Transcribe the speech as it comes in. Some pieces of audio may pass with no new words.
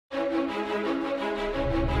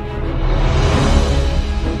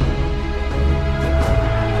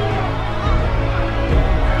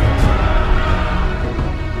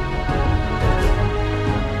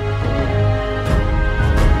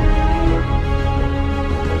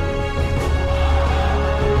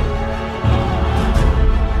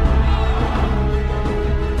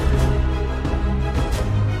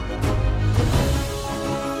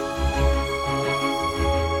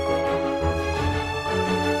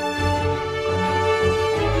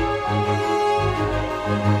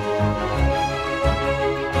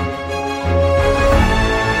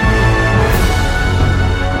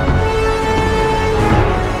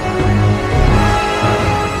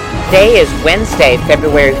Today is Wednesday,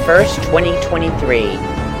 February 1st, 2023.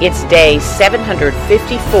 It's day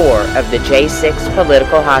 754 of the J6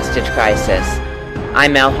 political hostage crisis.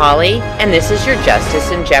 I'm Mel Hawley, and this is your Justice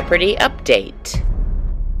in Jeopardy update.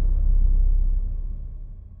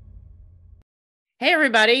 Hey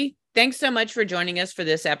everybody, thanks so much for joining us for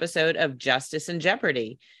this episode of Justice in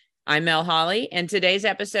Jeopardy. I'm Mel Hawley, and today's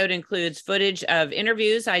episode includes footage of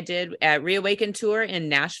interviews I did at Reawaken Tour in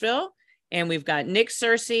Nashville. And we've got Nick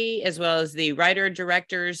Searcy, as well as the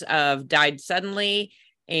writer-directors of Died Suddenly.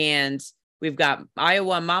 And we've got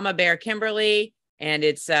Iowa Mama Bear Kimberly. And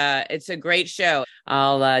it's a great show.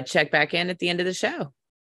 I'll check back in at the end of the show.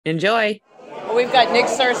 Enjoy. Well, we've got Nick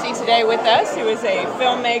Searcy today with us, who is a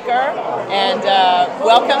filmmaker. And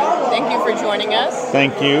welcome. Thank you for joining us.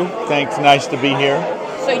 Thank you. Thanks. Nice to be here.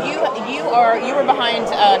 So you were behind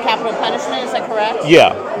Capital Punishment, is that correct?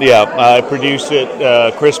 Yeah. I produced it.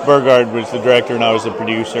 Chris Burgard was the director, and I was the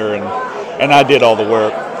producer, and I did all the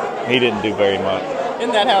work. He didn't do very much.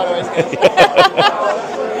 Isn't that how it always goes?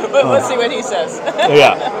 But let's see what he says.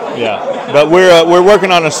 Yeah. But we're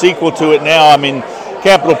working on a sequel to it now. I mean,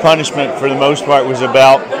 Capital Punishment, for the most part, was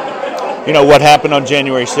about what happened on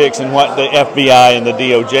January 6th and what the FBI and the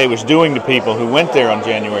DOJ was doing to people who went there on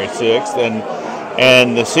January 6th,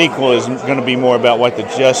 and the sequel is going to be more about what the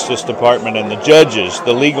Justice Department and the judges,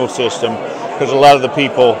 the legal system, because a lot of the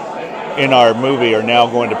people in our movie are now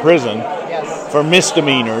going to prison for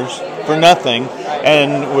misdemeanors, for nothing.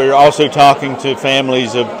 And we're also talking to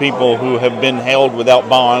families of people who have been held without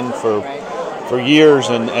bond for years.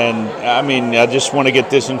 And I mean, I just want to get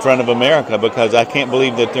this in front of America, because I can't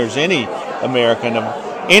believe that there's any American of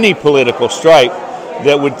any political stripe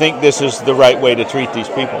that would think this is the right way to treat these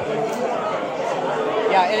people.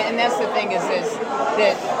 Yeah, and that's the thing is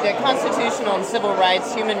that constitutional and civil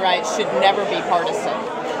rights, human rights, should never be partisan.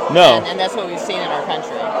 No, and that's what we've seen in our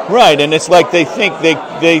country. Right, and it's like they think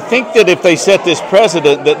that if they set this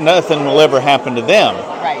precedent, that nothing will ever happen to them.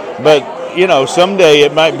 Right. But someday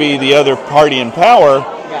it might be the other party in power,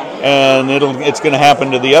 and it's going to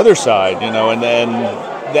happen to the other side. And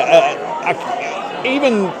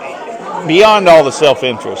even beyond all the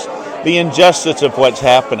self-interest, the injustice of what's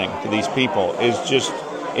happening to these people is just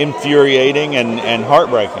infuriating and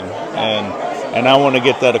heartbreaking, and I want to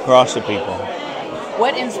get that across to people.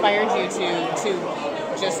 What inspired you to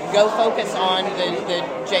just go focus on the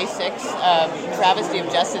J6 travesty of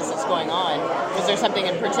justice that's going on? Was there something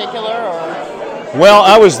in particular, or? Well,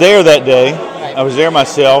 I was there that day. Right. I was there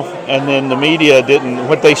myself, and then the media didn't.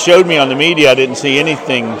 What they showed me on the media, I didn't see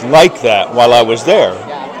anything like that while I was there.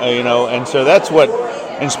 And so that's what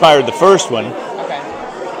inspired the first one. Okay.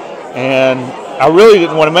 And I really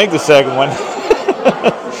didn't want to make the second one.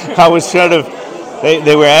 I was kind of,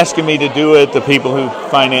 they were asking me to do it, the people who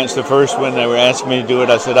financed the first one, they were asking me to do it.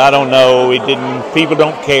 I said, I don't know, people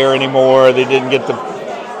don't care anymore, they didn't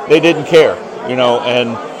care,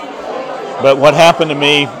 but what happened to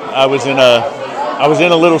me, I was in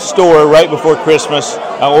a little store right before Christmas.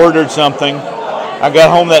 I ordered something. I got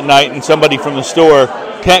home that night, and somebody from the store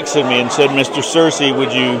texted me and said, Mr. Searcy,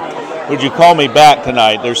 would you call me back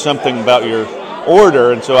tonight? There's something about your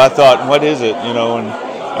order. And so I thought, what is it?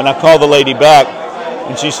 And I called the lady back,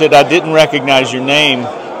 and she said, I didn't recognize your name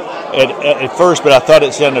at first, but I thought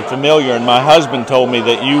it sounded familiar, and my husband told me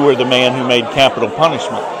that you were the man who made Capital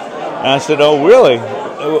Punishment. And I said, oh, really?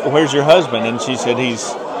 Where's your husband? And she said,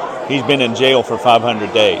 he's been in jail for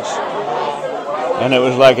 500 days. And it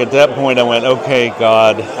was like at that point I went, okay,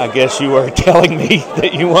 God, I guess you are telling me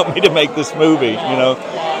that you want me to make this movie,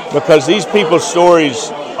 because these people's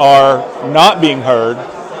stories are not being heard.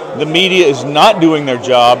 The media is not doing their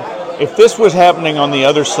job. If this was happening on the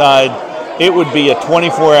other side, it would be a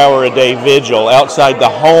 24-hour-a-day vigil outside the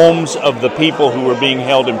homes of the people who were being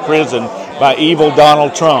held in prison by evil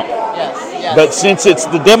Donald Trump. Yes. But since it's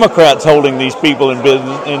the Democrats holding these people in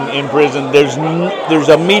prison, there's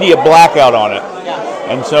a media blackout on it.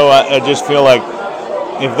 And so I just feel like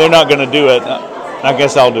if they're not going to do it, I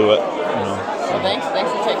guess I'll do it. So thanks for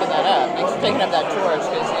taking that up. Thanks for taking up that torch,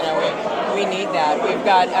 because we need that. We've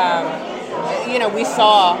got we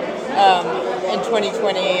saw in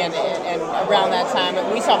 2020 and around that time,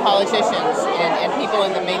 we saw politicians and people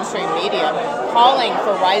in the mainstream media calling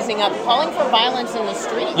for rising up, calling for violence in the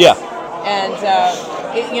streets. Yeah. And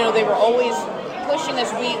they were always pushing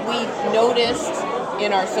us. We noticed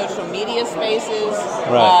in our social media spaces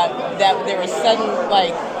that there was sudden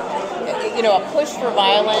a push for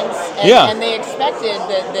violence, and they expected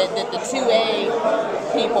that the 2A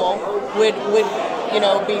people would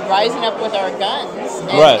be rising up with our guns.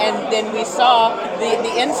 And, right. And then we saw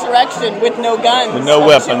the insurrection with no guns, with no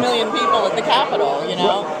weapons. 2 million people at the Capitol,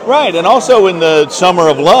 Right, and also in the Summer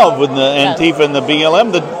of Love with the Antifa and the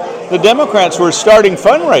BLM, the Democrats were starting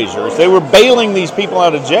fundraisers. They were bailing these people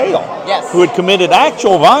out of jail who had committed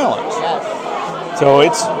actual violence. Yes. So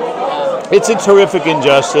it's a terrific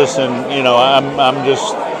injustice, and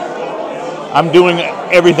I'm doing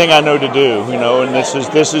everything I know to do, and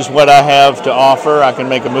this is what I have to offer. I can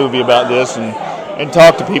make a movie about this and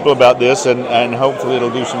talk to people about this, and hopefully it'll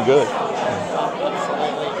do some good.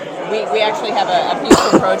 We actually have a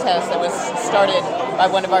peaceful protest that was started by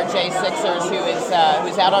one of our J6ers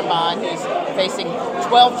who's out on bond, who's facing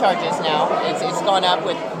 12 charges now. It's gone up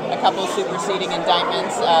with a couple superseding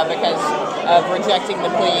indictments because of rejecting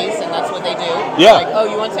the pleas, and that's what they do. Yeah. Like, oh,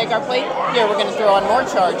 you want to take our plea? Here, we're going to throw on more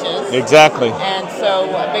charges. Exactly. And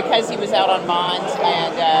so because he was out on bond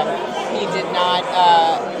and he did not,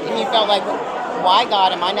 he felt like, why, God,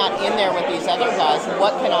 am I not in there with these other guys?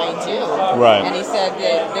 What can I do? Right. And he said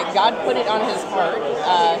that God put it on his heart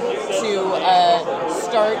to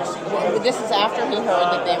start. This is after he heard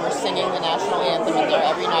that they were singing the national anthem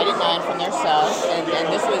every night at 9 from their cells, and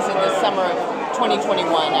this was in the summer of 2021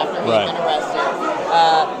 after he had been arrested.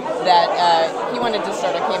 That he wanted to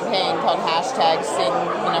start a campaign called #Sing4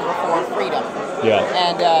 Freedom. Yeah.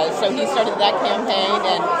 And so he started that campaign,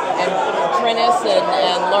 and Trinus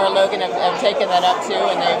and Laura Logan have taken that up too,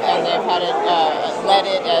 and they've had it led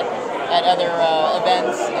it at other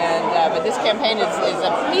events. And but this campaign is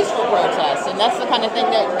a peaceful protest, and that's the kind of thing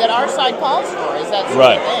that our side calls for. Is that sort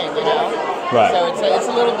of thing, Right. So it's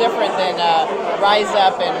a little different than rise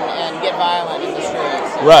up and get violent in the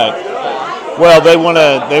streets. Right. Well, they want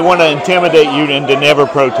to intimidate you into never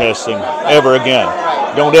protesting ever again.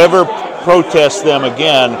 Right. Don't ever protest them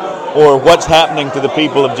again, or what's happening to the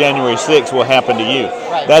people of January 6th will happen to you.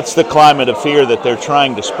 Right. That's the climate of fear that they're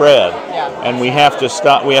trying to spread. Yeah. And we have to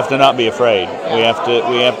stop. We have to not be afraid. Yeah.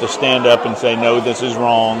 We have to stand up and say, no, this is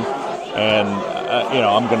wrong, and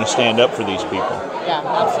I'm going to stand up for these people. Yeah,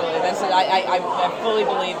 absolutely. I fully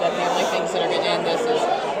believe that the only things that are going to end this is,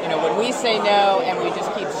 when we say no and we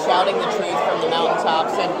just keep shouting the truth from the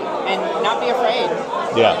mountaintops and not be afraid.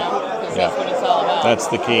 Yeah. Because that's what it's all about. That's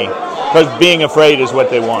the key. Because being afraid is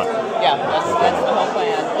what they want. Yeah, that's the whole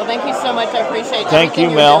plan. Well, thank you so much. I appreciate Thank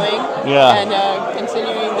you, everything Mel. you're doing. Yeah. And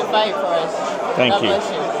continuing to fight for us. Thank God you. bless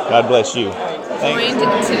you. God bless you. Joined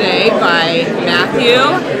today by Matthew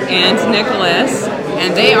and Nicholas,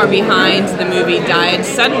 and they are behind the movie Died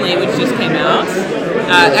Suddenly, which just came out.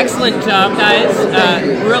 Excellent job, guys.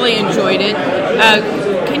 Really enjoyed it.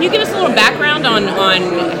 Can you give us a little background on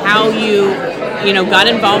how you got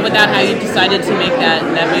involved with that, how you decided to make that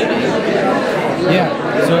movie? Yeah,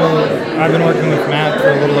 so I've been working with Matt for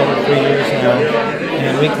a little over 3 years now,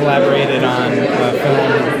 and we collaborated on a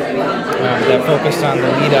film that focused on the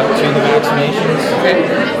lead up to the vaccinations. Okay.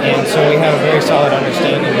 And so we have a very solid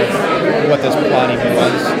understanding of what this plot even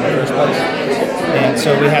was in the first place. And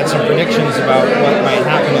so we had some predictions about what might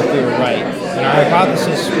happen if we were right. And our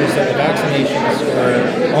hypothesis was that the vaccinations were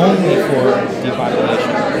only for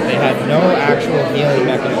depopulation. They had no actual healing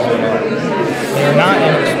mechanism at all. They are not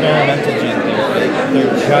an experimental gene therapy.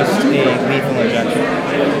 They're just a lethal injection.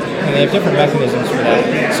 And they have different mechanisms for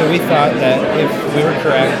that. So we thought that if we were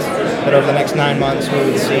correct, that over the next 9 months we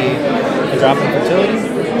would see a drop in fertility,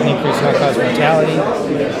 an increase in all-cause mortality,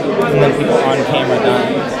 and then people on camera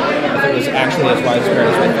dying. If it was actually as widespread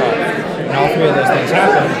as we thought. And all three of those things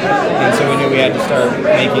happened, and so we knew we had to start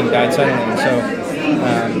making Died Suddenly. And so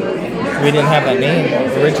we didn't have that name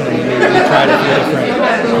originally. We tried a few different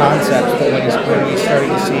concepts, but when we started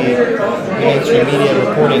to see mainstream media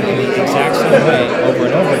reporting in the exact same way over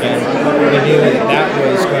and over again, we knew that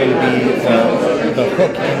was going to be the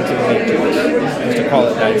hook into the Matrix, was to call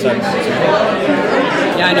it Died Suddenly.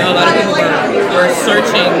 Yeah, I know a lot of people were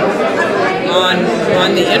searching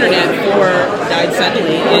on the internet for Died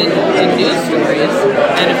Suddenly in news stories,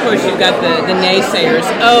 and of course you've got the naysayers.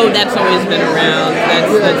 Oh, that's always been around.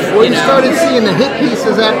 Well, you started seeing the hit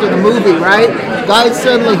pieces after the movie, right? Died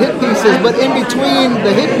Suddenly hit pieces, but in between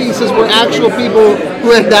the hit pieces were actual people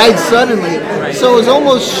who had died suddenly. Right. So it was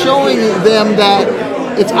almost showing them that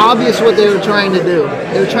it's obvious what they were trying to do.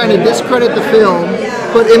 They were trying to discredit the film,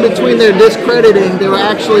 but in between their discrediting, there were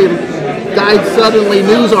actually died suddenly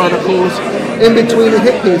news articles in between the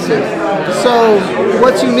hit pieces. So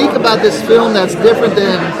what's unique about this film that's different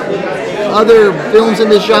than other films in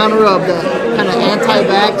this genre of the kind of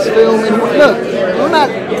anti-vax film? And look, we're not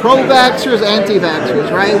pro-vaxxers,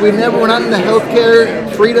 anti-vaxxers, right? We're not in the healthcare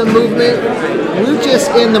freedom movement. We're just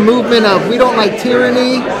in the movement of we don't like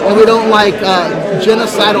tyranny and we don't like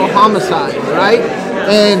genocidal homicide, right?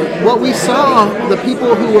 And what we saw, the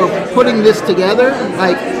people who were putting this together,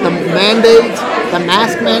 like the mandates, the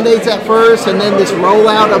mask mandates at first, and then this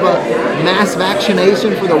rollout of a mass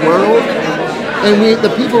vaccination for the world. And the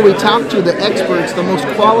people we talked to, the experts, the most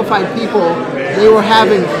qualified people, they were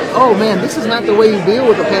having, oh man, this is not the way you deal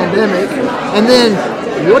with a pandemic. And then,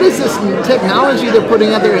 what is this technology they're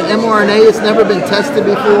putting out there in mRNA? It's never been tested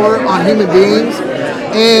before on human beings.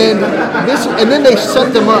 And then they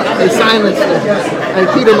shut them up. They silenced them, like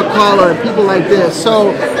Peter McCullough and people like this.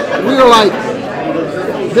 So we were like,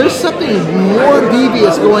 there's something more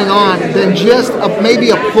devious going on than just maybe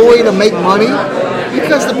a ploy to make money.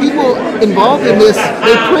 Because the people involved in this,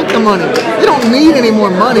 they print the money. They don't need any more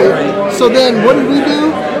money. So then what did we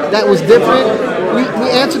do that was different? We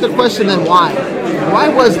answered the question, then why? Why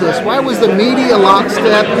was this? Why was the media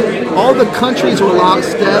lockstep? All the countries were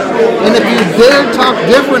lockstep. And if you dared talk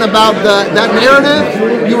different about that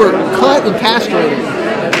narrative, you were cut and castrated.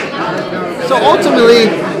 So ultimately,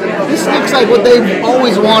 this looks like what they've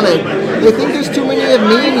always wanted. They think there's too many of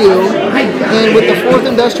me and you, and with the fourth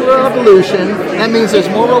industrial revolution, that means there's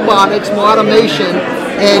more robotics, more automation,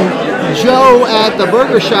 and Joe at the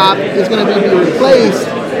burger shop is going to be replaced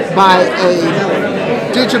by a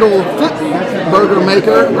digital foot burger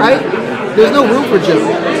maker, right? There's no room for Joe.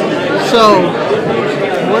 So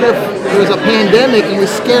what if there's a pandemic and we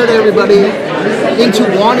scared everybody into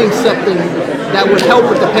wanting something that would help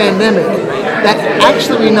with the pandemic? That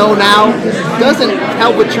actually we know now doesn't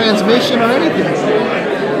help with transmission or anything.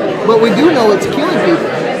 But we do know it's killing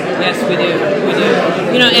people. Yes, we do. We do.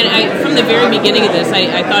 You know, and from the very beginning of this,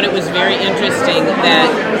 I thought it was very interesting that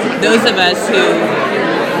those of us who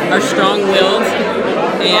are strong-willed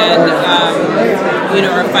and,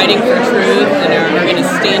 are fighting for truth and are going to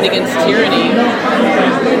stand against tyranny,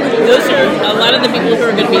 those are a lot of the people who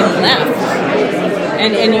are going to be left.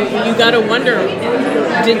 And you got to wonder,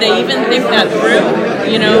 did they even think that through?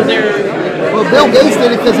 Well, Bill Gates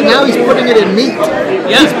did it because now he's putting it in meat.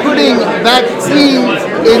 Yeah. He's putting vaccines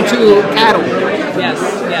into cattle. Yes.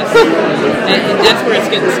 And that's where it's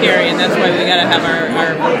getting scary, and that's why we got to have our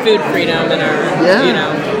food freedom and our,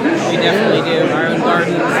 we definitely do, our own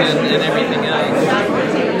gardens and everything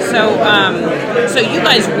else. So you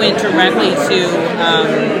guys went directly to,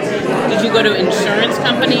 did you go to insurance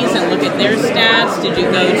companies and look at their stats? Did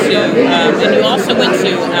you go to, and you also went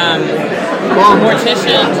to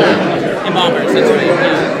morticians or embalmers, that's right,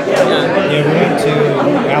 Yeah, we went to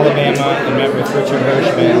Alabama and met with Richard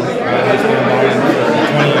Hirschman, who's been embalming for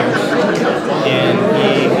 20 years, and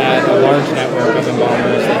he had a large network of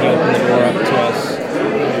embalmers that he opened the door up to us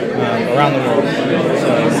around the world.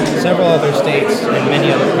 So several other states and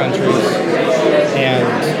many other countries. And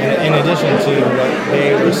in addition to what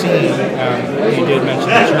they were seeing, you did mention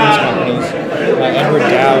insurance companies. Edward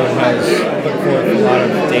Dowd has put forth a lot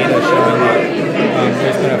of data showing that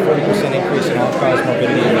there's been a 40% increase in all-cause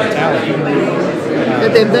morbidity and mortality.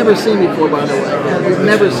 That they've never seen before, by the way. We've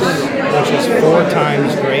never seen it. Which is 4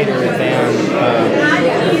 times greater than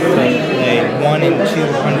the 1 in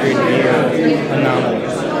 200 year anomaly.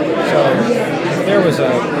 So if there was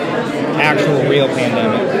a actual real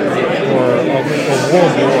pandemic or a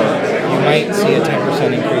world war, you might see a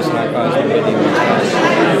 10% increase in all-cause morbidity and mortality.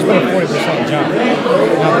 There's been a 40% jump.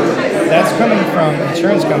 Now, that's coming from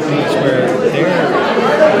insurance companies where they're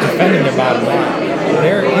defending their bottom line.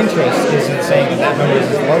 Their interest is in saying that number is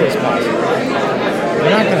as low as possible.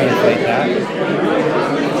 They're not going to inflate that.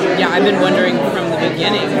 Yeah, I've been wondering from the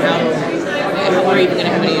beginning how we're even going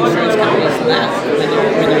to have any insurance companies left when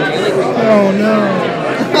they're dealing with it. Oh, no.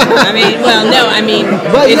 It's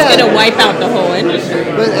going to wipe out the whole industry.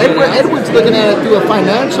 But Edward's looking at it through a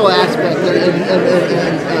financial aspect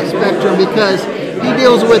and spectrum because he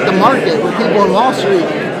deals with the market, with people on Wall Street,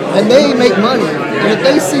 and they make money. And if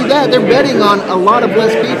they see that, they're betting on a lot of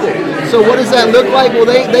less people. So what does that look like? Well,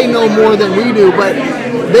 they know more than we do, but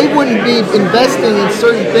they wouldn't be investing in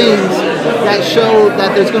certain things that show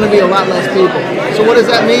that there's going to be a lot less people. So what does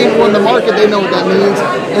that mean? Well, in the market, they know what that means,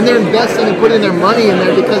 and they're investing and putting their money in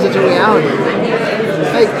there because it's a reality.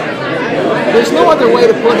 Like, there's no other way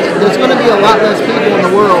to put it. There's going to be a lot less people in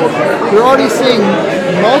the world. We're already seeing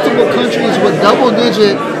multiple countries with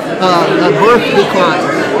double-digit birth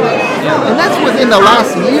declines, and that's within the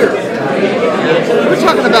last year. We're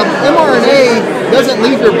talking about mRNA doesn't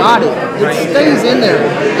leave your body. It stays in there,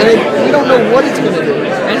 and we don't know what it's going to do.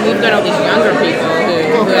 And we've got all these younger people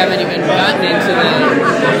who haven't even gotten into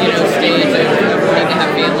the stage of wanting to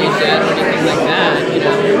have families yet or anything like that.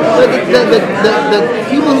 But the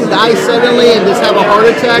people who die suddenly and just have a heart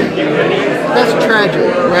attack, that's tragic,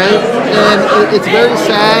 right? And it's very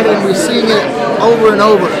sad, and we're seeing it over and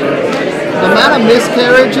over. The amount of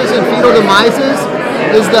miscarriages and fetal demises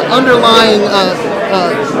is the underlying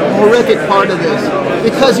horrific part of this,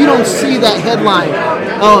 because you don't see that headline,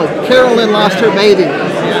 oh, Carolyn lost her baby.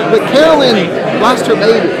 But Carolyn lost her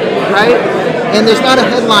baby, right? And there's not a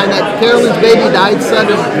headline that Carolyn's baby died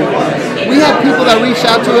suddenly. We have people that reach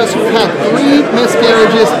out to us who had 3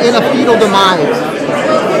 miscarriages in a fetal demise.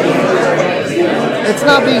 It's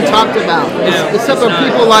not being talked about, except for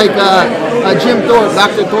people like Jim Thorpe,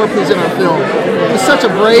 Dr. Thorpe, who's in our film. He's such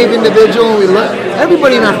a brave individual, and we love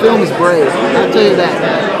everybody in our film is brave. I'll tell you that,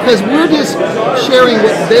 because we're just sharing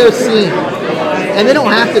what they're seeing, and they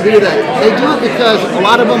don't have to do that. They do it because a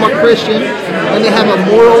lot of them are Christian, and they have a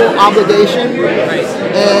moral obligation.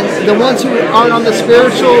 And the ones who aren't on the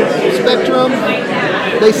spiritual spectrum,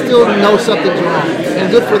 they still know something's wrong,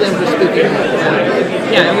 and good for them for speaking out.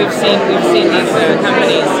 Yeah, and we've seen these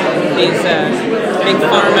companies, these big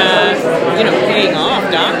pharma, paying off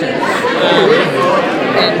doctors.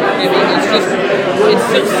 And I mean, it's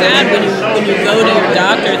so sad when you go to your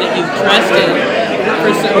doctor that you've trusted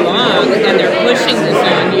for so long, and they're pushing this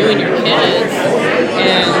on you and your kids.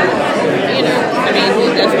 And I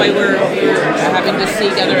mean, that's why we're having to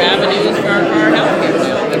seek other avenues for our health care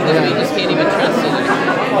now, because we just can't even trust it.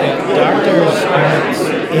 Doctors aren't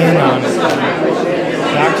in on it.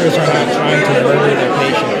 Doctors are not trying to murder their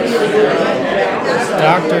patients.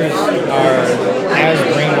 Doctors are as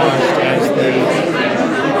brainwashed as the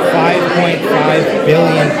 5.5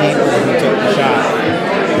 billion people who took the shot.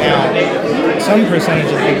 Now, some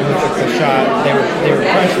percentage of the people who took the shot, they were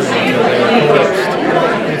pressured into it, they were coerced.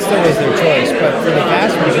 It still was their choice, but for the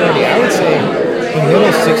vast majority, I would say the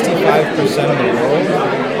middle 65% of the world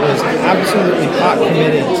was absolutely pot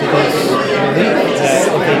committed to this belief that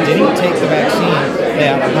if they didn't take the vaccine, they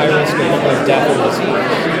had a high risk of death or disease.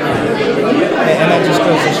 And that just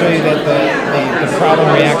goes to show you that the problem,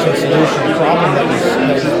 reaction, solution, the problem that was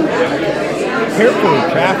carefully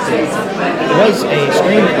crafted was a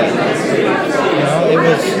screenplay. It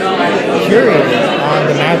was curated on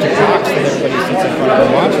the magic box that everybody sits in front of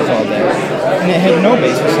and watches all day. And it had no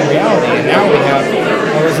basis in reality. And now we have,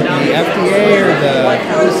 was it the FDA or the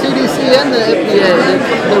CDC and the FDA,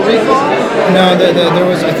 the recall? No, there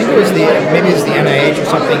was, I think it was maybe it's the NIH or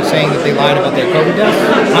something saying that they lied about their COVID deaths.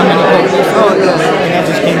 How many COVID deaths? Oh, yeah. And that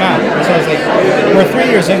just came out. So I was like, we're 3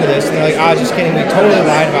 years into this, and they're like, just kidding, we totally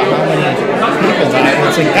lied about how many people died. And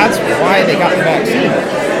it's like, that's why they got the vaccine.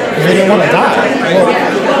 Because they didn't want to die. Well,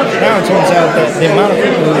 now it turns out that the amount of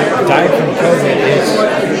people who died from COVID is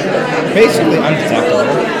basically undetectable,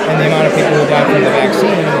 and the amount of people who died from the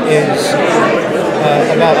vaccine is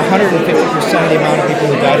about 150% of the amount of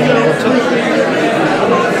people who died in World War II.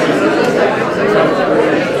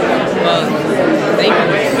 Well, thank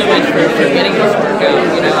you so much for getting this work out.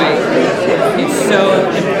 It's so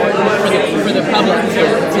important for the public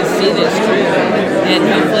to see this truth, and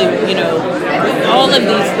hopefully, all of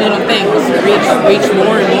these little things reach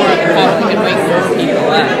more and more of the public and wake more people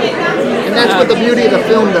up. And that's what the beauty of the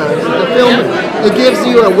film does. The film, it gives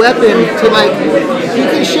you a weapon to you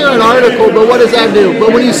can share an article, but what does that do?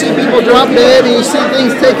 But when you see people drop dead and you see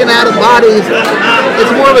things taken out of bodies,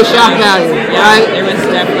 it's more of a shock value, right? There was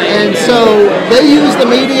definitely. And so they use the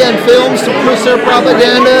media and films to push their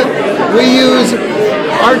propaganda. We use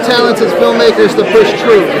our talents as filmmakers to push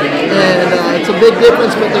truth. And it's a big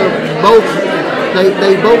difference, but they both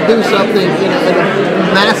do something in a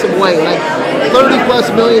massive way. 30 plus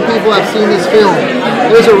million people have seen this film.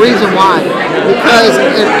 There's a reason why. Because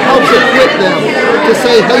it helps equip them to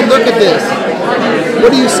say, hey, look at this.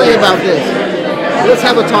 What do you say about this? Let's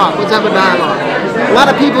have a talk. Let's have a dialogue. A lot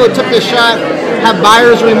of people who took this shot have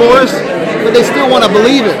buyer's remorse, but they still want to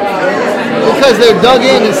believe it. Because they're dug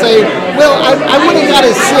in and say, well, I wouldn't have got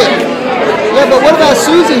as sick. Yeah, but what about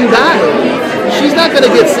Susie who died? She's not going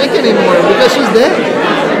to get sick anymore because she's dead.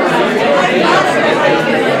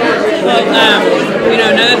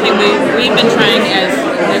 Well, another thing we've been trying as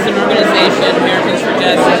an organization, Americans for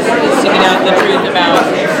Justice, is to get out the truth about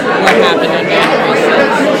what happened on January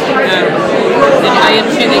 6th. And I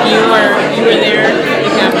understand that you were there at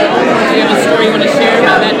the Capitol. Do you have a story you want to share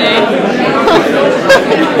about that day?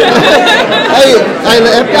 Hey,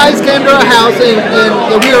 the FBI's came to our house and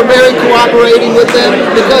we were very cooperating with them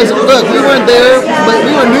because, look, we weren't there, but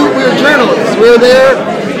we were journalists. We were there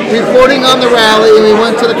reporting on the rally, and we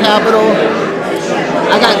went to the Capitol.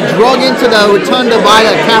 I got drug into the rotunda by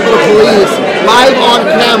a Capitol Police live on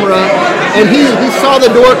camera, and he saw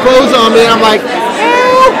the door close on me, and I'm like,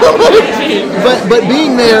 help! but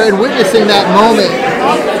being there and witnessing that moment,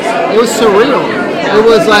 it was surreal. It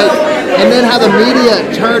was like, and then how the media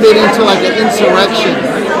turned it into like an insurrection,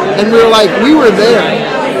 and we were like, we were there.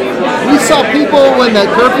 We saw people when the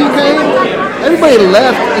curfew came. Everybody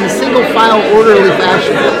left in single file, orderly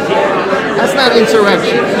fashion. That's not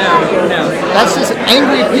insurrection. No. That's just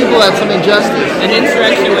angry people at some injustice. An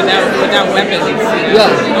insurrection without weapons. Yeah.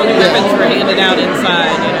 Only weapons were handed out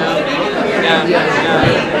inside.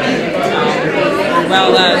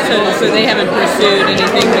 Well, so they haven't pursued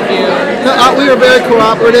anything with you? No, we were very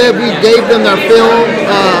cooperative. We gave them their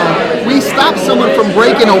film. We stopped someone from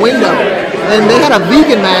breaking a window, and they had a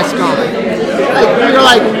vegan mask on. Like, we were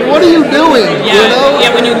like, what are you doing? Yeah, you know?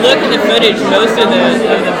 Yeah, when you look at the footage, most of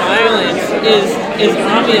the violence is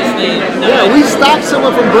obviously not. Yeah, we stopped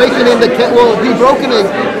someone from breaking into, well, he broke into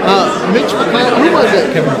Mitch McClellan, who was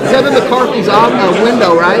it? Kevin McCarthy's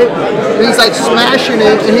window, right? And he's like smashing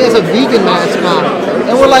it, and he has a vegan mask on.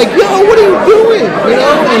 And we're like, yo, what are you doing? You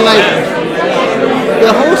know? And like,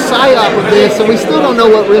 the whole psyop of this, and we still don't know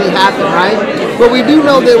what really happened, right? But we do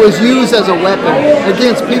know that it was used as a weapon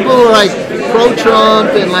against people who are like pro-Trump,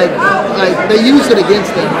 and like they used it against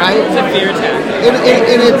them, right? It's a fear tactic.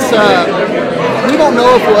 And it's, we don't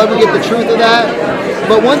know if we'll ever get the truth of that,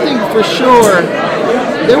 but one thing for sure,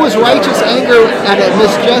 there was righteous anger at a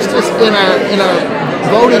misjustice in our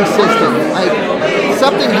voting system. Like,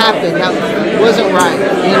 something happened that wasn't right,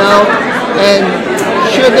 you know? And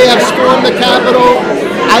should they have stormed the Capitol?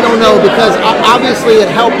 I don't know, because obviously it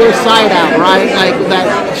helped their side out, right? Like that,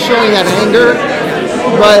 showing that anger.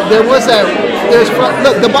 But there was that.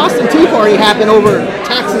 Look, the Boston Tea Party happened over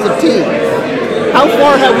taxes of tea. How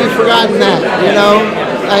far have we forgotten that? You know,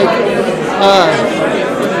 like.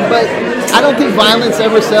 But I don't think violence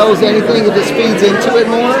ever sells anything. It just feeds into it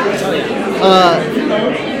more.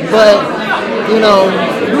 But you know,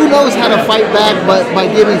 who knows how to fight back but by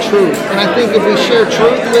giving truth. And I think if we share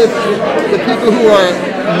truth with the people who are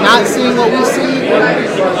not seeing what we see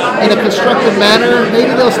in a constructive manner,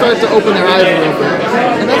 maybe they'll start to open their eyes a little bit.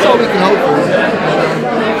 And that's all we can hope for.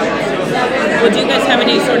 Well, do you guys have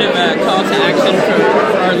any sort of call to action for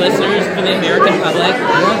our listeners, for the American public?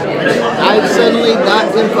 I've suddenly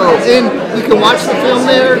got info. And you can watch the film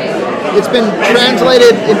there. It's been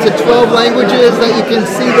translated into 12 languages that you can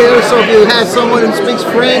see there. So if you have someone who speaks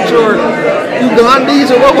French or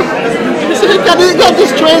Ugandese or what, so it got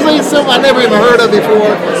this translated something I never even heard of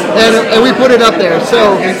before, and we put it up there.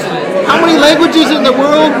 So how many languages in the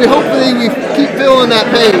world? We keep filling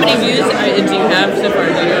that page. How many views do you have so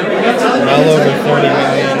far? Well over 40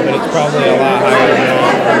 million, but it's probably a lot higher than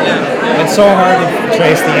that. It's so hard to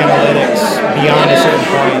trace the analytics beyond a certain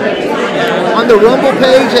point. On the Rumble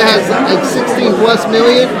page, it has like 16 plus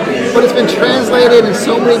million, but it's been translated in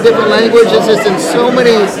so many different languages. It's in so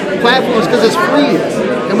many platforms because it's free,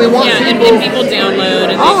 and we want people. And people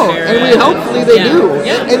download and and we hopefully they do.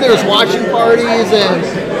 Yeah. And there's watching parties, and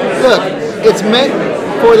look, it's meant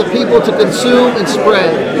for the people to consume and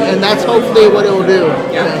spread, and that's hopefully what it will do.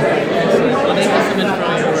 Yeah. Well, thank you so much for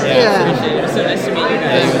all your work. Yeah. Appreciate it. It was so nice to meet you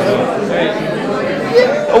guys. All right.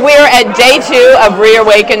 We're at day 2 of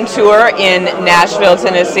Reawaken Tour in Nashville,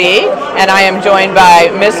 Tennessee, and I am joined by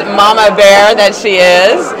Miss Mama Bear that she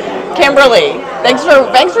is, Kimberly. Thanks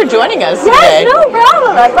for joining us today. Yes, no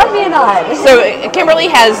problem. I love being on. So Kimberly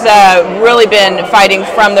has really been fighting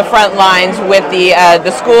from the front lines with the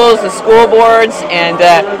schools, the school boards, and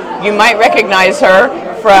you might recognize her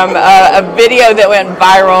from a video that went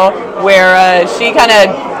viral where she kind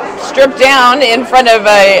of stripped down in front of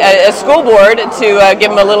a school board to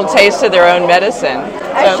give them a little taste of their own medicine.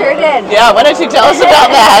 I sure did. Yeah, why don't you tell us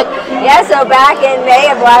about that? Yeah, so back in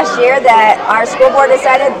May of last year that our school board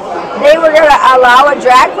decided they were going to allow a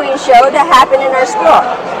drag queen show to happen in our school.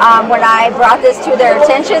 When I brought this to their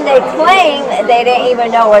attention, they claimed they didn't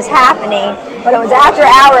even know what was happening, but it was after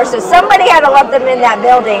hours, so somebody had to let them in that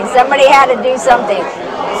building. Somebody had to do something.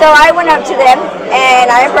 So I went up to them and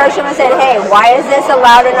I approached them and said, hey, why is this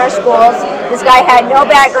allowed in our schools? This guy had no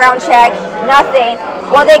background check, nothing.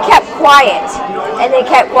 Well, they kept quiet, and they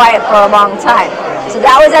kept quiet for a long time. So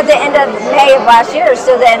that was at the end of May of last year.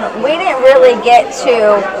 So then we didn't really get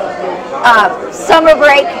to, summer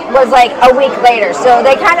break was like a week later. So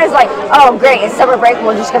they kind of like, oh great, it's summer break,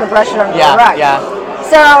 we're just gonna brush it under the rug. Yeah.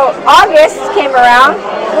 So August came around,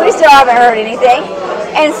 we still haven't heard anything.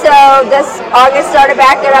 And so this August started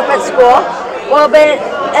back there up at school. Well, but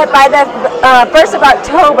by the 1st of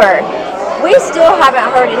October, we still haven't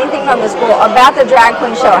heard anything from the school about the drag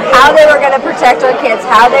queen show, how they were going to protect our kids,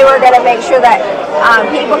 how they were going to make sure that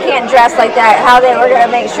people can't dress like that, how they were going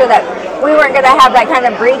to make sure that we weren't going to have that kind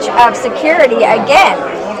of breach of security again.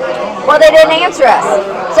 Well, they didn't answer us.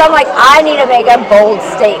 So I'm like, I need to make a bold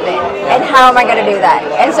statement. And how am I going to do that?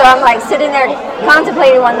 And so I'm like sitting there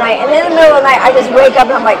contemplating one night. And in the middle of the night, I just wake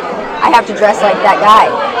up and I'm like, I have to dress like that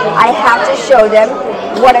guy. I have to show them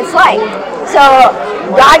what it's like. So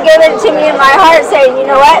God gave it to me in my heart saying, you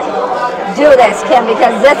know what? Do this, Kim,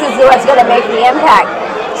 because this is what's going to make the impact.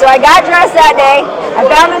 So I got dressed that day. I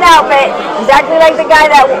found an outfit exactly like the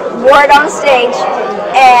guy that wore it on stage.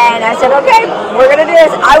 And I said, okay, we're going to do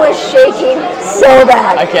this. I was shaking so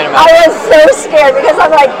bad. I can't imagine. I was so scared because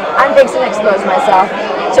I'm like, I'm fixing to expose myself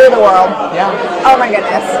to the world. Yeah. Oh my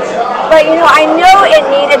goodness. But you know, I knew it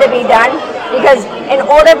needed to be done because in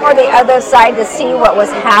order for the other side to see what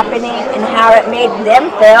was happening and how it made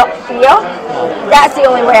them feel, that's the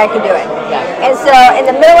only way I could do it. Yeah. And so in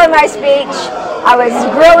the middle of my speech, I was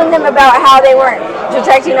grilling them about how they weren't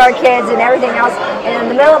protecting our kids and everything else. And in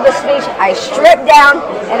the middle of the speech, I stripped down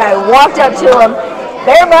and I walked up to them,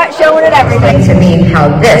 bare butt, showing it everything. To me, how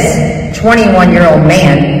this 21-year-old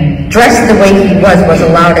man, dressed the way he was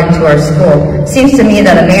allowed into our school. Seems to me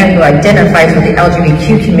that a man who identifies with the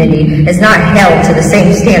LGBTQ community is not held to the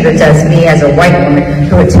same standards as me as a white woman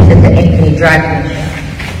who attended the Ankeny drag queen.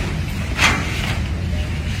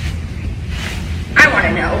 I want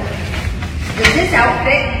to know, does this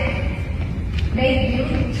outfit make you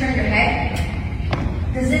turn your head?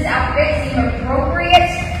 Does this outfit seem appropriate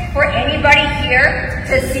for anybody here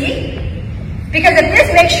to see? Because if this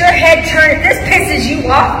makes your head turn, if this pisses you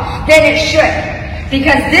off, then it should.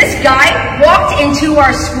 Because this guy walked into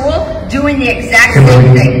our school doing the exact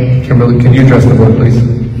same thing. Kimberly, can you address the board, please?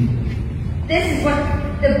 This is what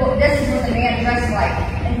the man dressed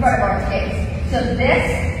like in front of our kids. So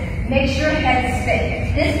this makes your head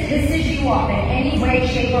spin. This pisses you off in any way,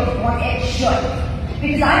 shape, or form. It should.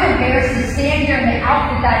 Because I'm embarrassed to stand here in the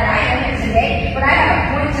outfit that I am in today, but I have a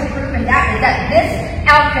point to prove, and that is that this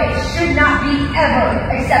outfit should not be ever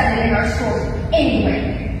accepted in our schools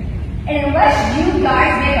anywhere. And unless you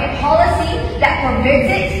guys make a policy that forbids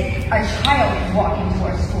it, a child can walk into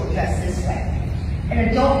our school dressed this way. An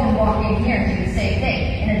adult can walk in here and do the same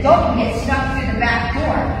thing. An adult can get snuck through the back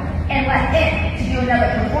door and let in to do another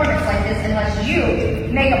performance like this unless you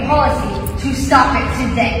make a policy to stop it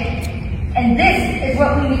today. And this is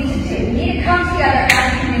what we need to do. We need to come together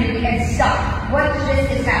as a community and stop what this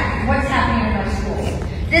is happening, what's happening in our schools.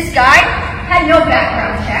 This guy had no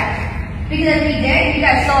background check. Because if he did, you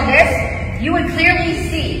guys saw this, you would clearly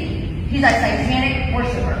see he's a satanic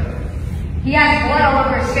worshiper. He has blood all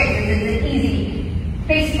over his face. This is an easy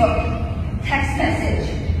Facebook text message.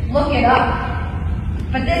 Look it up.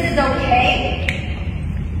 But this is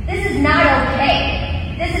okay. This is not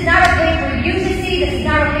okay. This is not okay for you to see. This is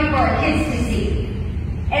not okay for our kids to see.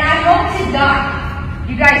 And I hope to God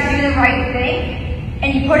you guys do the right thing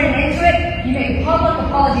and you put it into it. You make a public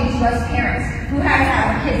apology to us parents who have to have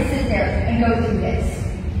our kids sit there and go through this.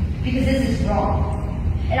 Because this is wrong.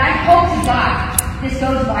 And I hope to God this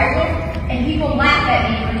goes viral and people laugh at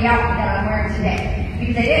me for the outfit that I'm wearing today.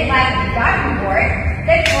 Because they didn't laugh at the guy who wore it.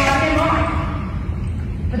 They called him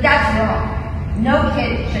on. But that's wrong. No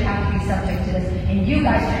kid should have to be subject to this, and you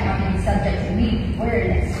guys shouldn't have to be subject to me wearing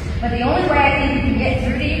this. But the only way I think we can get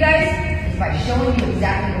through to you guys is by showing you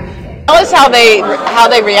exactly what you did. Tell us how they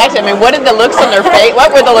reacted. I mean, what did the looks on their face? What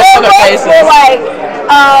were the looks on their faces? They're like,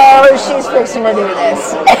 oh, she's fixing to do this.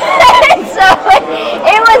 So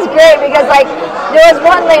it was great because like there was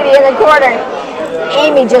one lady in the corner,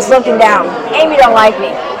 Amy, just looking down. Amy don't like me.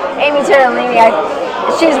 Amy turned to me.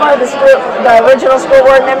 She's one of the original school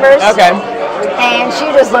board members. Okay. And she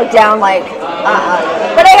just looked down like,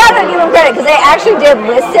 But I have to give them credit because they actually did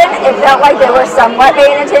listen. It felt like they were somewhat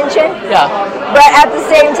paying attention. Yeah. But at the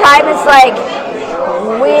same time, it's like,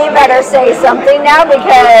 we better say something now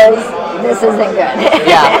because this isn't good.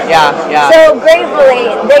 Yeah. So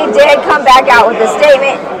gratefully, they did come back out with a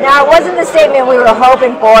statement. Now, it wasn't the statement we were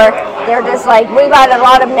hoping for. They're just like, we got a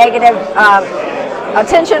lot of negative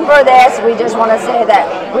attention for this. We just want to say that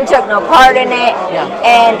we took no part in it. Yeah.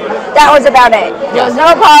 And that was about it. There was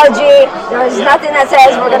no apology. There was nothing that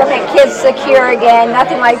says we're going to make kids secure again.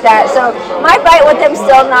 Nothing like that. So my fight with them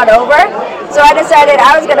still not over. So I decided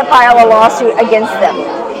I was going to file a lawsuit against them.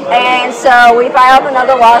 And so we filed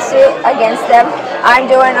another lawsuit against them. I'm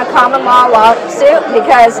doing a common law lawsuit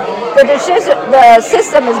because the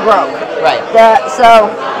system is broke. Right.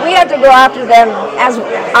 So we have to go after them as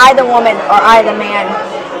I the woman or I the man.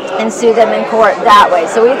 and sue them in court that way.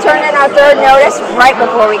 So we turned in our third notice right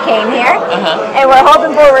before we came here, and we're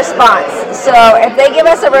hoping for a response. So if they give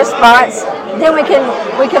us a response, then we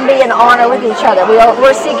can be in honor with each other.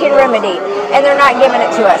 We're seeking remedy, and they're not giving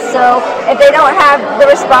it to us. So if they don't have the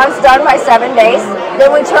response done by 7 days,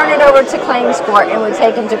 then we turn it over to claims court and we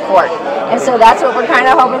take them to court. And so that's what we're kind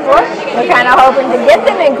of hoping for. We're kind of hoping to get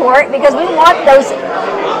them in court because we want those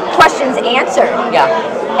questions answered. Yeah.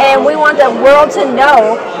 And we want the world to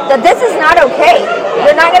know that this is not okay.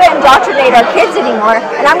 They're not going to indoctrinate our kids anymore.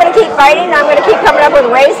 And I'm going to keep fighting. I'm going to keep coming up with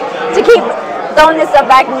ways to keep throwing this stuff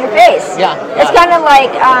back in your face. Yeah. It's kind of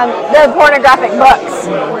like the pornographic books.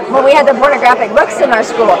 When we had the pornographic books in our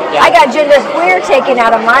school, I got gender queer taken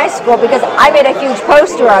out of my school because I made a huge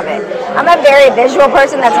poster of it. I'm a very visual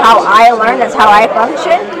person. That's how I learn. That's how I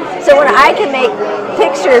function. So when I can make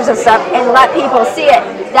pictures of stuff and let people see it,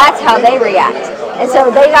 that's how they react. And so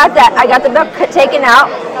they got that. I got the book taken out.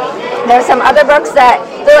 There's some other books that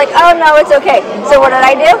they're like, oh no, it's okay. So what did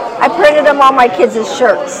I do? I printed them on my kids'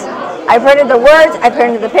 shirts. I printed the words, I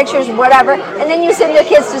printed the pictures, whatever, and then you send your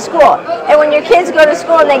kids to school. And when your kids go to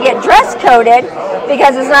school and they get dress coded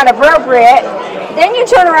because it's not appropriate, then you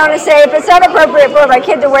turn around and say, if it's not appropriate for my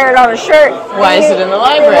kid to wear it on a shirt, why is it in the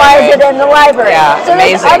library? Why is it in the library? Yeah, so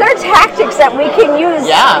amazing. there's other tactics that we can use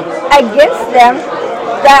against them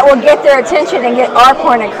that will get their attention and get our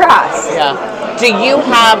point across. Yeah.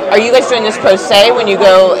 Are you guys doing this pro se when you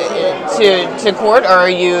go to court, or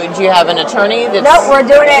do you have an attorney that's... No, we're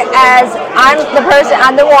doing it as I'm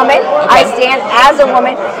the woman. Okay. I stand as a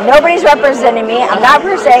woman. Nobody's representing me. I'm not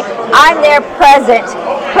per se. I'm there present,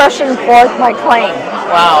 pushing forth my claim.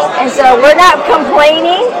 Wow. And so we're not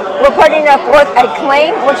complaining. We're putting forth a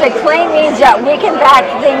claim, which a claim means that we can back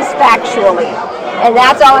things factually. And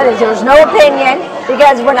that's all it is. There's no opinion,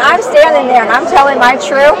 because when I'm standing there and I'm telling my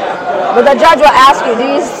truth, well, the judge will ask you, do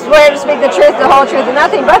you swear to speak the truth, the whole truth, and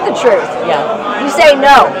nothing but the truth? Yeah. You say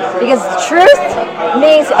no, because truth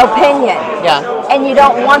means opinion. Yeah. And you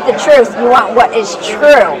don't want the truth, you want what is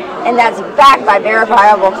true, and that's backed by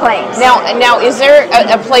verifiable claims. Now, is there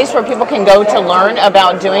a place where people can go to learn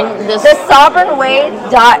about doing this?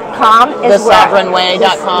 TheSovereignWay.com is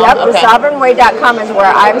TheSovereignWay.com? Yep, Okay. TheSovereignWay.com is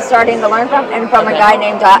where I'm starting to learn from, and from a guy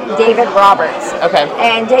named David Roberts. Okay.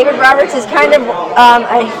 And David Roberts is kind of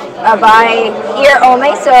a by ear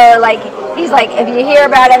only, so he's like, if you hear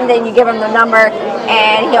about him, then you give him the number,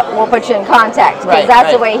 and we'll put you in contact, because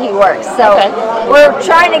that's the way he works. So we're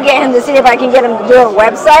trying to get him to see if I can get him to do a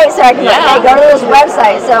website, so I can go to this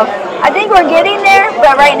website. So I think we're getting there,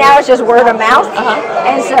 but right now it's just word of mouth,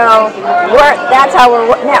 and so that's how we're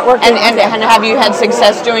networking. And have you had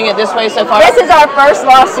success doing it this way so far? This is our first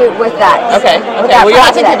lawsuit with that. Okay. Well, you'll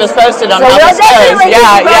have to keep us posted on how this goes.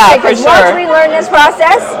 For sure. Once we learn this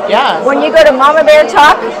process, when you go to Mama Bear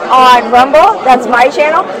Talk on Rumble, that's my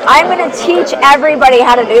channel, I'm going to teach everybody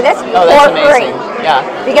how to do this for free. Yeah.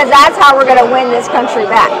 Because that's how we're going to win this country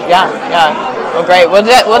back. Yeah. Well, great. We'll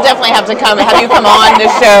definitely have you come on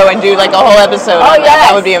this show and do like a whole episode.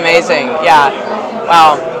 That would be amazing. Yeah.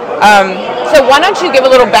 Wow. So why don't you give a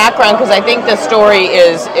little background, because I think the story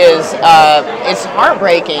is it's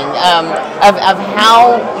heartbreaking of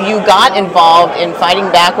how you got involved in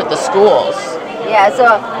fighting back with the schools. Yeah.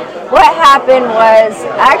 So what happened was,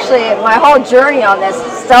 actually my whole journey on this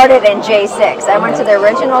started in J6. I went to the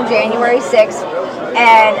original January 6th,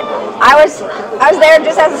 and I was there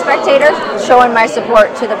just as a spectator, showing my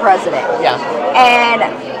support to the president. Yeah. And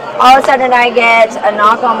all of a sudden I get a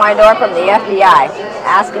knock on my door from the FBI,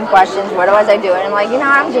 asking questions. What was I doing? I'm like,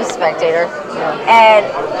 I'm just a spectator. And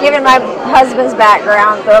given my husband's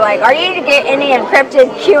background, they're like, are you to get any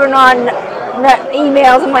encrypted QAnon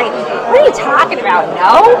emails? I'm like, what are you talking about?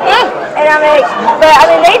 No. And I'm like, but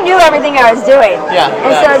they knew everything I was doing. Yeah.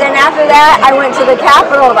 And so then after that, I went to the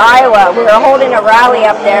capital of Iowa. We were holding a rally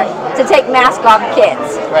up there to take mask off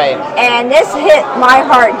kids. Right. And this hit my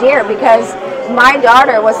heart dear, because my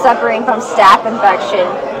daughter was suffering from staph infection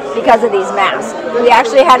because of these masks. We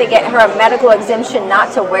actually had to get her a medical exemption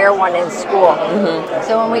not to wear one in school.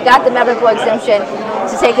 So when we got the medical exemption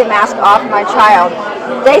to take the mask off my child,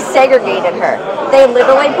 they segregated her. They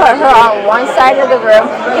literally put her on one side of the room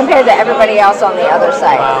compared to everybody else on the other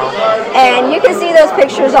side. Wow. And you can see those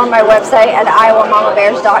pictures on my website at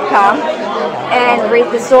iowamamabears.com and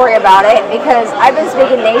read the story about it, because I've been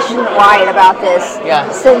speaking nationwide about this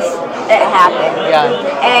since it happened. Yeah.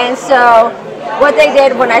 And so what they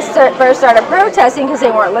did when I first started protesting, because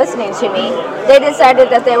they weren't listening to me, they decided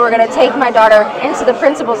that they were going to take my daughter into the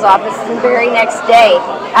principal's office the very next day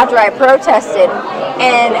after I protested.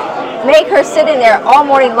 And make her sitting there all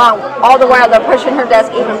morning long, all the while they're pushing her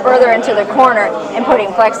desk even further into the corner and putting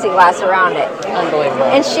plexiglass around it. Unbelievable.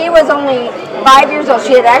 And she was only 5 years old.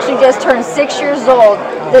 She had actually just turned 6 years old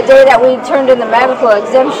the day that we turned in the medical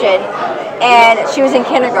exemption, and she was in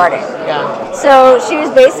kindergarten. Yeah. So she was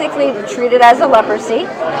basically treated as a leprosy,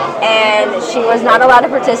 and she was not allowed to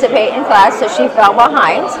participate in class, so she fell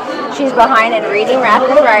behind. She's behind in reading, math,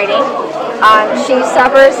 and writing. She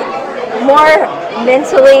suffers more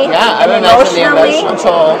mentally and emotionally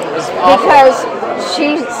because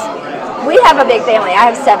we have a big family. I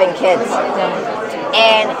have 7 kids.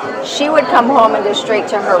 And she would come home and go straight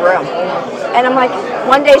to her room. And I'm like,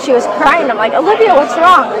 one day she was crying. I'm like, Olivia, what's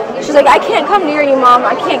wrong? She's like, I can't come near you, Mom.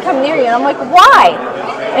 I can't come near you. And I'm like, why?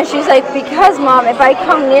 And she's like, because, Mom, if I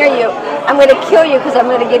come near you, I'm going to kill you because I'm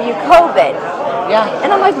going to give you COVID. Yeah.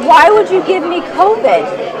 And I'm like, why would you give me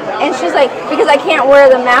COVID? And she's like, because I can't wear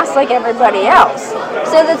the mask like everybody else.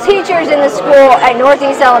 So the teachers in the school at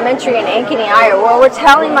Northeast Elementary in Ankeny, Iowa, were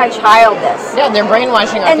telling my child this. Yeah, they're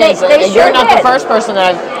brainwashing our and kids. You're not the first person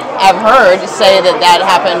that I've heard say that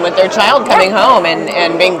happened with their child coming home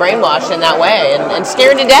and being brainwashed in that way and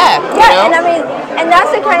scared to death. Yeah, you know? and I mean, and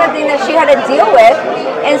that's the kind of thing that she had to deal with.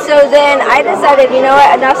 And so then I decided, you know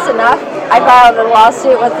what, enough's enough. I filed a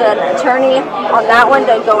lawsuit with an attorney on that one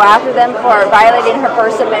to go after them for violating her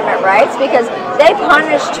First Amendment rights because they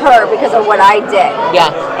punished her because of what I did.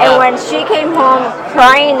 Yeah. And when she came home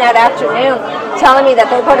crying that afternoon, telling me that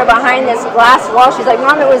they put her behind this glass wall, she's like,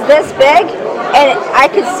 Mom, it was this big, and I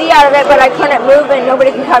could see out of it, but I couldn't move and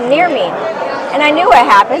nobody could come near me. And I knew what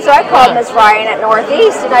happened, so I called Miss Ryan at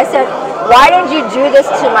Northeast, and I said, why did you do this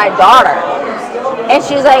to my daughter? And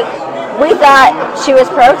she's like, we thought she was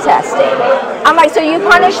protesting. I'm like, so you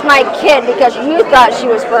punished my kid because you thought she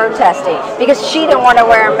was protesting because she didn't want to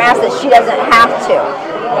wear a mask that she doesn't have to.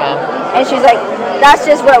 Yeah. And she's like, that's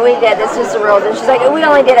just what we did. This is the rules. And she's like, we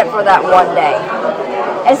only did it for that one day.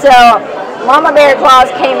 And so Mama Bear Claus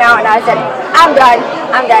came out and I said, I'm done.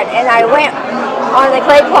 And I went on the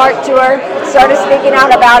Clay Park tour, started speaking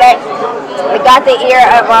out about it. We got the ear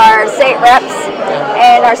of our state reps,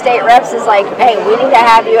 and our state reps is like, hey, we need to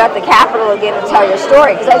have you at the Capitol again to tell your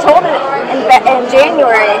story. Because I told it in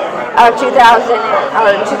January of 2020,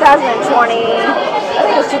 I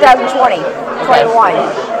think it was 2020, 21.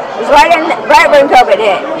 It was right when COVID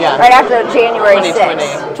hit, right after January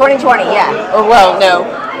 6th. 2020, yeah. Or well, no,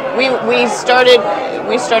 we started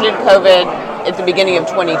COVID at the beginning of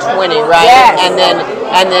 2020, right? Yes. And then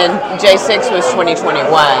J6 was 2021.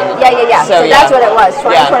 Yeah. So that's what it was,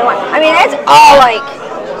 2021. Yeah. I mean, it's all like,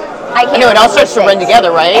 I know it all starts to run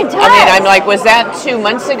together, right? It does. I mean, I'm like, was that 2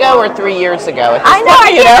 months ago or 3 years ago? I know,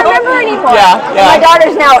 I can't remember anymore. Yeah. My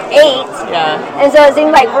daughter's now 8. Yeah. And so it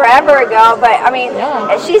seems like forever ago, but I mean,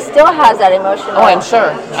 she still has that emotional Oh, I'm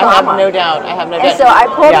sure. trauma. I have no doubt. And so I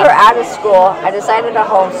pulled her out of school. I decided to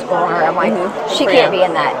homeschool her. I'm like, she can't be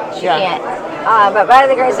in that. She can't. But by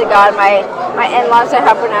the grace of God, my in-laws are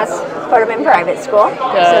helping us put them in private school.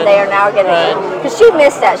 Good. So they are now getting, because she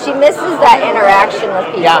missed that. She misses that interaction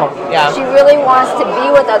with people. Yeah. She really wants to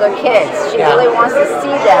be with other kids. She really wants to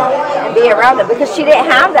see them and be around them because she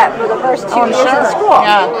didn't have that for the first 2 years in school.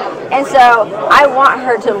 Yeah. And so I want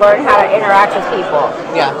her to learn how to interact with people.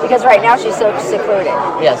 Yeah. Because right now she's so secluded.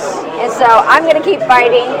 Yes. And so I'm going to keep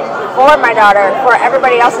fighting for my daughter, for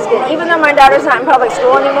everybody else's good. Even though my daughter's not in public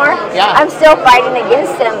school anymore, I'm still fighting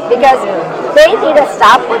against them because they need to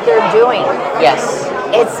stop what they're doing. Yes.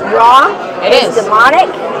 It's wrong. It's demonic.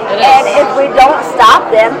 And if we don't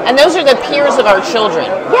stop them. And those are the peers of our children.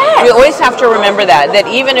 Yes. We always have to remember that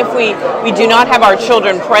even if we do not have our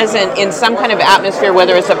children present in some kind of atmosphere,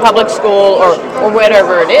 whether it's a public school or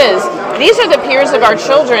whatever it is, these are the peers of our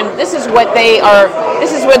children. This is what they are.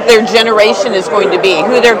 This is what their generation is going to be,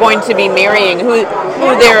 who they're going to be marrying, who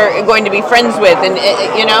they're going to be friends with, and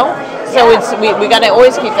you know. So we got to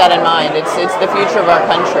always keep that in mind. It's the future of our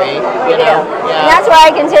country. You know? Yeah. And that's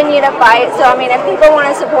why I continue to fight. So I mean, if people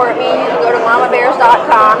want to support me, you can go to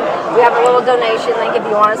mamabears.com. We have a little donation link if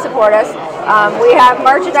you want to support us. We have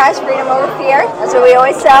merchandise, Freedom Over Fear. That's what we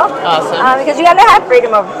always sell. Awesome. Because you got to have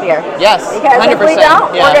freedom over fear. Yes. 100%. Because if we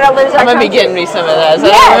don't, we're going to lose our country. I'm going to be getting me some of that. Is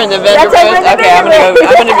that yes. over in the vendor booth? Okay, I'm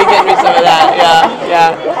going to be getting me some of that.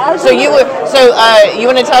 Yeah. So you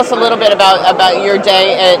want to tell us a little bit about your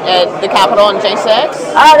day at the Capitol in J6?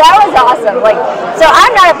 Oh, that was awesome. So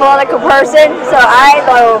I'm not a political person, so I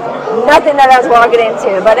know nothing that I was walking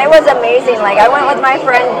into, but it was amazing. I went with my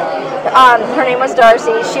friend. Her name was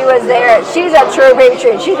Darcy. She was there. She's a true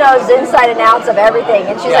patriot. She knows the inside and outs of everything.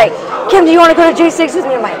 And she's like, Kim, do you want to go to J6 with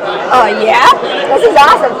me? I'm like, oh, yeah? This is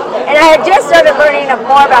awesome. And I had just started learning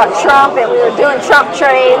more about Trump, and we were doing Trump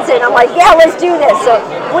trains, and I'm like, yeah, let's do this. So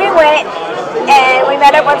we went, and we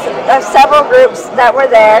met up with several groups that were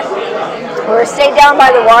there. We were stayed down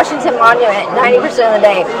by the Washington Monument 90% of the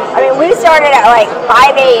day. I mean, we started at like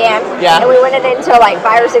 5 a.m. and we went in until like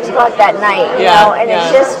 5 or 6 o'clock that night, you know, and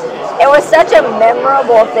it was such a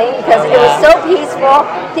memorable thing because it was so peaceful.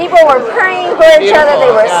 People were praying for each other,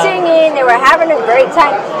 they were singing, they were having a great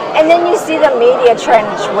time. And then you see the media trying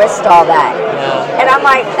to twist all that. And I'm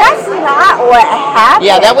like, that's not what happened.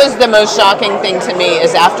 Yeah, that was the most shocking thing to me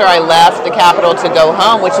is after I left the Capitol to go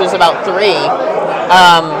home, which was about 3,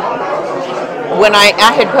 when I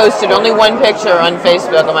had posted only one picture on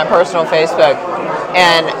Facebook, on my personal Facebook,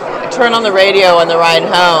 and turn on the radio on the ride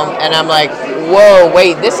home, and I'm like, whoa,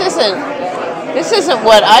 wait, this isn't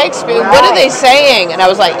what I experienced. What are they saying? And I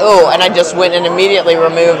was like, oh, and I just went and immediately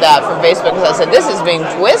removed that from Facebook because I said, this is being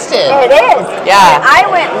twisted. It is. Yeah. And I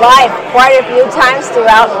went live quite a few times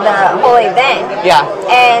throughout the whole event. Yeah.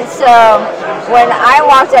 And so when I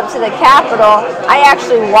walked up to the Capitol, I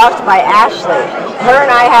actually walked by Ashley. Her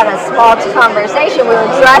and I had a small conversation. We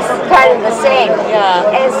were dressed kind of the same.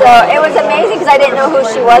 Yeah. And so it was amazing because I didn't know who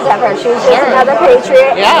she was at first. She was just another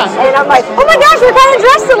patriot. Yeah. And I'm like, oh my gosh, we're kind of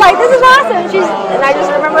dressed alike. This is awesome. And I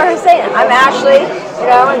just remember her saying, I'm Ashley, you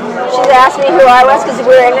know, and she asked me who I was because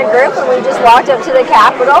we were in a group and we just walked up to the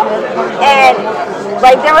Capitol. And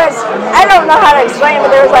like there was, I don't know how to explain it,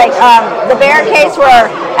 but there was like the barricades were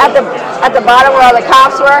at the bottom where all the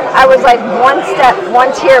cops were. I was like one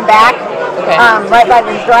tier back. Okay. Right by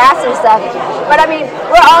the grass and stuff. But I mean,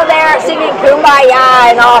 we're all there singing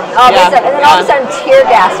Kumbaya and all this stuff. And then all of a sudden, tear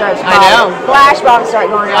gas starts falling. I know. Flash bombs start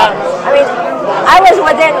going off. I mean, I was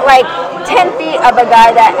within like 10 feet of a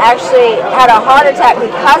guy that actually had a heart attack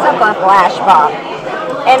because of a flash bomb.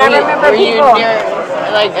 And I remember people. Were you near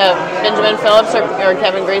like Benjamin Phillips or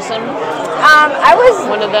Kevin Greason? I was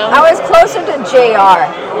one of them. I was closer to JR.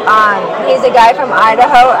 He's a guy from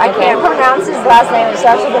Idaho. I can't pronounce his last name. It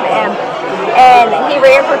starts with an M. And he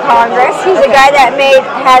ran for Congress. He's a guy that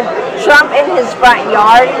had Trump in his front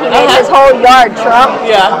yard. He made his whole yard Trump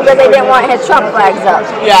because they didn't want his Trump flags up.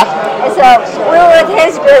 Yeah. And so we were with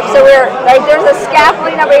his group. So we were like, there's a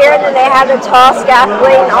scaffolding over here, and then they had the tall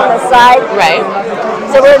scaffolding on the side. Right.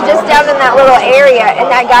 So we were just down in that little area,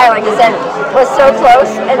 and that guy, like I said, was so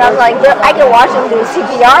close. And I'm like, I could watch them do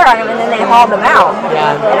CPR on him, and then they hauled him out.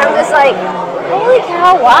 Yeah. And I'm just like, holy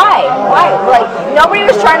cow, why? Why? Like, nobody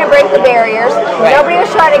was trying to break the barriers. Right. Nobody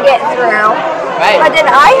was trying to get through. Right. But then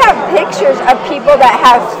I have pictures of people that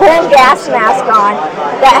have full gas mask on,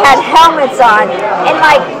 that had helmets on. And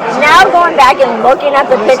like, now going back and looking at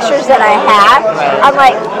the pictures that I have, I'm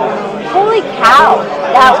like, holy cow,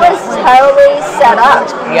 that was totally set up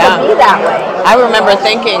to be that way. I remember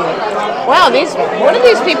thinking, wow, what are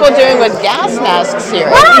these people doing with gas masks here?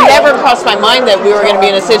 Right. It never crossed my mind that we were going to be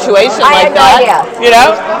in a situation like had no that. idea. You know?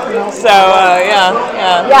 So, yeah.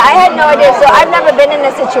 Yeah, I had no idea. So I've never been in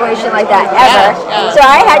a situation like that, ever. Yeah. So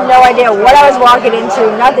I had no idea what I was walking into,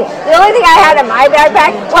 nothing. The only thing I had in my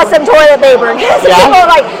backpack was some toilet paper. Because people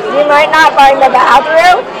were like, you might not find the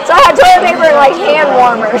bathroom. So I had toilet paper and like hand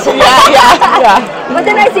warmers. Yeah. But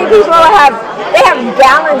then I see people they have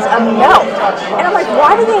gallons of milk. And I'm like,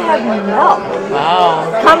 why do they have milk? Wow.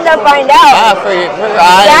 Come to find out. Yeah, for your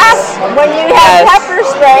eyes. That's when you have pepper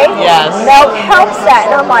spray, milk helps that.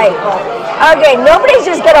 And I'm like, okay, nobody's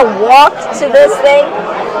just going to walk to this thing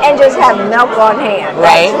and just have milk on hand.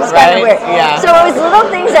 Right, That's just kind of weird. yeah. So it was little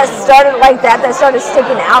things that started like that started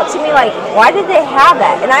sticking out to me. Like, why did they have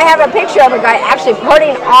that? And I have a picture of a guy actually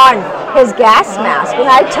putting on his gas mask. And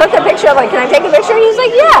I took a picture of like, can I take a picture? And he's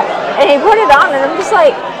like, yeah. And he put it on, and I'm just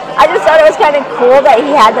like, I just thought it was kind of cool that he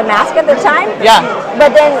had the mask at the time. Yeah.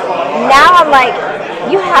 But then now I'm like,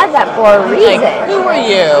 you had that for a reason. Like, who are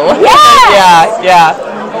you? Yes! Yeah.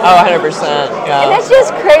 Oh, 100%. Yeah. And it's just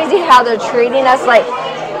crazy how they're treating us like,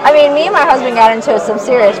 I mean, me and my husband got into some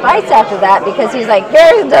serious fights after that because he's like,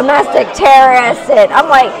 you're a domestic terrorist. And I'm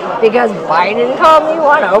like, because Biden called me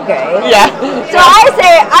one? Okay. Yeah. So I say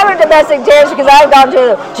I'm a domestic terrorist because I've gone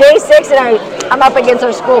to J6 and I'm up against our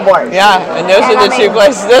school board. Yeah, and those are the two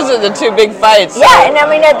places, those are the two big fights. So yeah, and I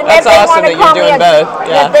mean, if that's they awesome want to that call you're me doing both.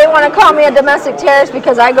 Yeah. if they want to call me a domestic terrorist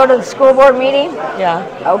because I go to the school board meeting,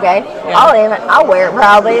 okay, I'll wear it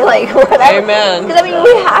proudly, like whatever. Amen. Because I mean,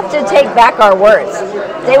 we have to take back our words.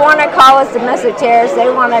 They want to call us domestic terrorists. They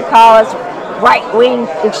want to call us right-wing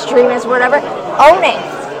extremists, whatever. Own it,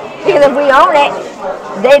 because if we own it,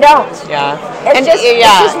 they don't. Yeah. It's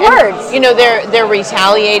just words. And, you know, they're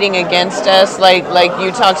retaliating against us, like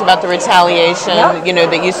you talked about the retaliation, you know,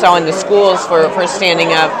 that you saw in the schools for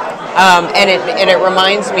standing up. and it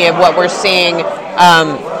reminds me of what we're seeing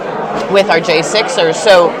with our J6ers.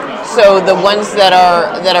 So the ones that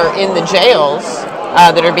are in the jails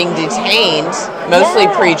that are being detained, mostly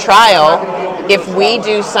pre-trial, if we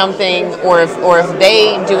do something, or if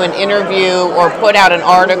they do an interview or put out an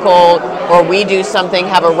article, or we do something,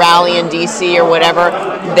 have a rally in DC or whatever,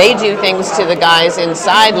 they do things to the guys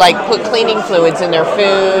inside, like put cleaning fluids in their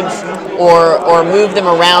foods, or move them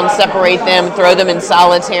around, separate them, throw them in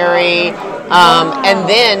solitary, and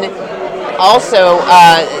then also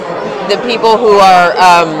the people who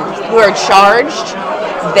are charged,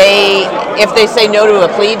 if they say no to a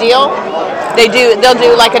plea deal, they'll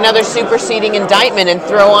do like another superseding indictment and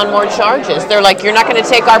throw on more charges. They're like, you're not going to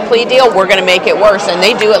take our plea deal, we're going to make it worse, and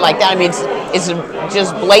they do it like that. I mean, it's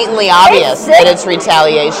just blatantly obvious that it's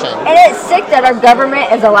retaliation. And it's sick that our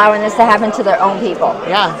government is allowing this to happen to their own people.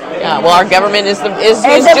 Yeah. Well, our government is doing it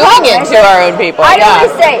to our own people. I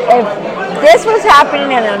always say, if this was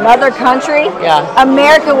happening in another country,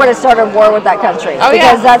 America would have started war with that country.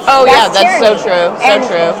 That's so true.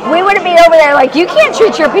 We wouldn't be over there like, you can't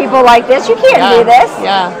treat your people like this. You can't do this.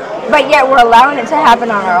 Yeah. But yet we're allowing it to happen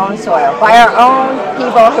on our own soil by our own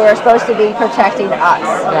people who are supposed to be protecting us.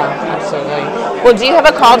 Yeah, absolutely. Well, do you have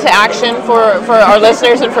a call to action for our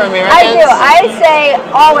listeners and for Americans? I do. I say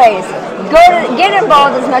always get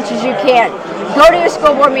involved as much as you can. Go to your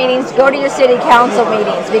school board meetings, go to your city council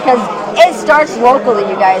meetings, because it starts locally,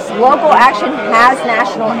 you guys. Local action has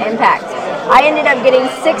national impact. I ended up getting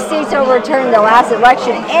 6 seats overturned the last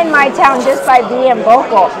election in my town just by being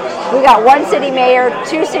vocal. We got 1 city mayor,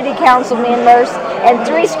 2 city council members, and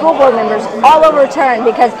 3 school board members all overturned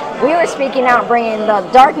because we were speaking out, bringing the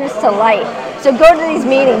darkness to light. So go to these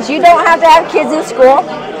meetings. You don't have to have kids in school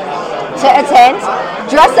to attend.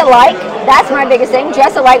 Dress alike. That's my biggest thing.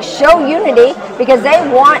 Dress alike. Show unity, because they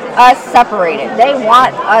want us separated. They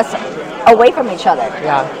want us away from each other.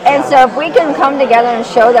 And so if we can come together and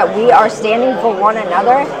show that we are standing for one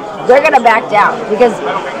another, they're going to back down, because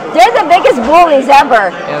they're the biggest bullies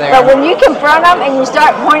ever. But when you confront them and you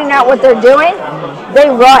start pointing out what they're doing,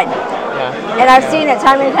 they run. And I've seen it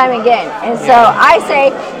time and time again. And so I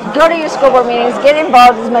say, go to your school board meetings, get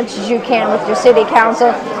involved as much as you can with your city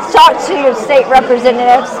council, talk to your state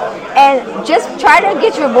representatives, and just try to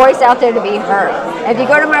get your voice out there to be heard. If you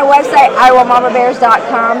go to my website,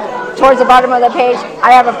 iowamamabears.com, towards the bottom of the page,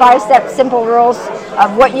 I have a 5-step simple rules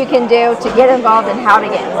of what you can do to get involved and how to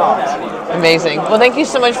get involved. Amazing. Well, thank you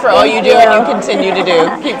so much for all you do and you continue to do.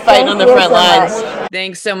 Keep fighting on the front lines.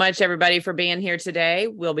 Thanks so much, everybody, for being here today.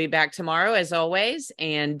 We'll be back tomorrow, as always.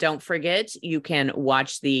 And don't forget, you can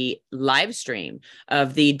watch the live stream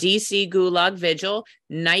of the DC Gulag Vigil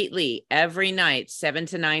nightly, every night, 7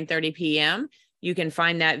 to 9:30 p.m. You can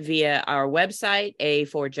find that via our website,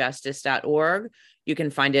 a4justice.org. You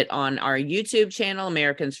can find it on our YouTube channel,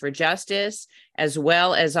 Americans for Justice, as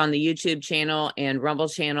well as on the YouTube channel and Rumble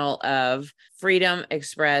channel of Freedom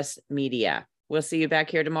Express Media. We'll see you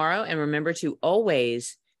back here tomorrow. And remember to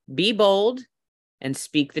always be bold and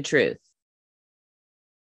speak the truth.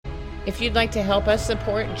 If you'd like to help us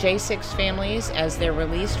support J6 families as they're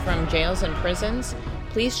released from jails and prisons,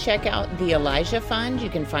 please check out the Elijah Fund. You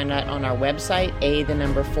can find that on our website,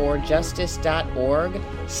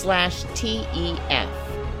 a4justice.org/TEF.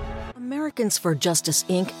 Americans for Justice,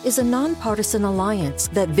 Inc. is a nonpartisan alliance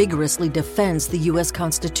that vigorously defends the U.S.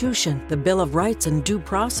 Constitution, the Bill of Rights, and due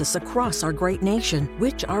process across our great nation,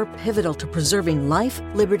 which are pivotal to preserving life,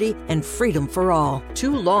 liberty, and freedom for all.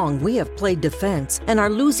 Too long we have played defense and are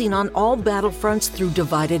losing on all battlefronts through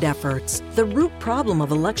divided efforts. The root problem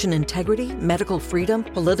of election integrity, medical freedom,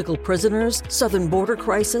 political prisoners, southern border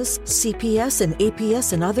crisis, CPS and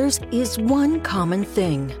APS, and others is one common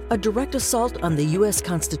thing: a direct assault on the U.S.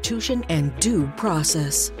 Constitution and due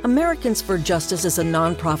process. Americans for Justice is a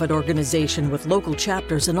nonprofit organization with local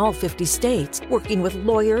chapters in all 50 states, working with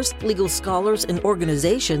lawyers, legal scholars, and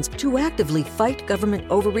organizations to actively fight government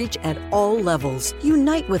overreach at all levels.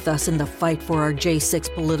 Unite with us in the fight for our J6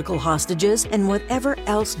 political hostages and whatever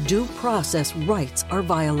else due process rights are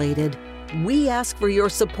violated. We ask for your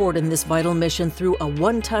support in this vital mission through a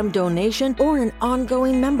one-time donation or an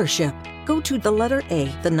ongoing membership. Go to the letter A,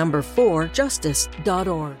 the number 4,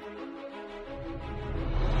 justice.org.